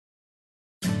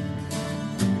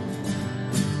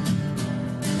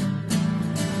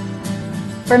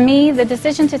For me, the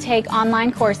decision to take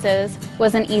online courses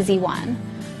was an easy one.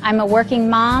 I'm a working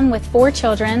mom with 4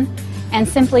 children and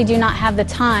simply do not have the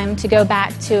time to go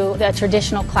back to the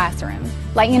traditional classroom.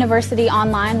 Light University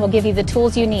Online will give you the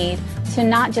tools you need to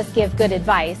not just give good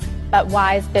advice, but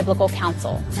wise biblical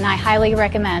counsel. And I highly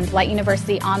recommend Light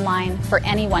University Online for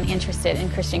anyone interested in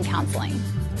Christian counseling.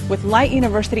 With Light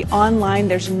University Online,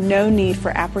 there's no need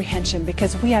for apprehension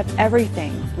because we have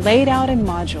everything laid out in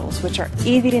modules which are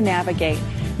easy to navigate,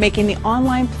 making the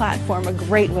online platform a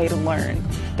great way to learn.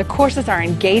 The courses are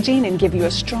engaging and give you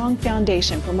a strong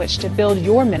foundation from which to build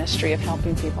your ministry of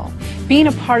helping people. Being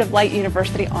a part of Light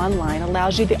University Online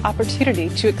allows you the opportunity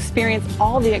to experience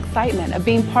all the excitement of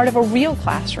being part of a real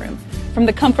classroom from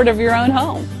the comfort of your own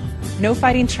home. No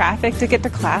fighting traffic to get to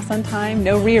class on time,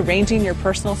 no rearranging your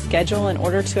personal schedule in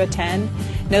order to attend,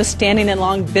 no standing in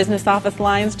long business office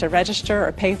lines to register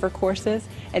or pay for courses,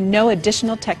 and no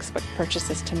additional textbook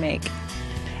purchases to make.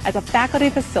 As a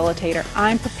faculty facilitator,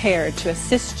 I'm prepared to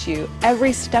assist you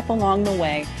every step along the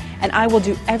way, and I will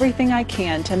do everything I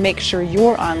can to make sure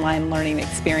your online learning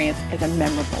experience is a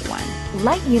memorable one.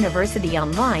 Light University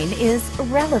Online is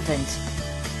relevant,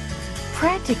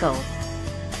 practical,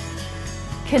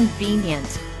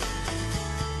 convenient,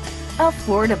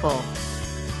 affordable.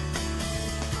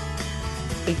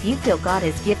 If you feel God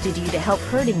has gifted you to help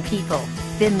hurting people,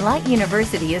 then Light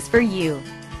University is for you.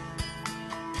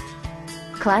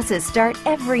 Classes start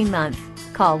every month.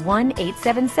 Call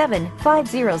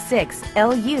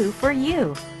 1-877-506-LU for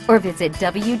you or visit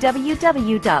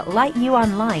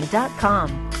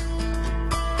www.lightuonline.com.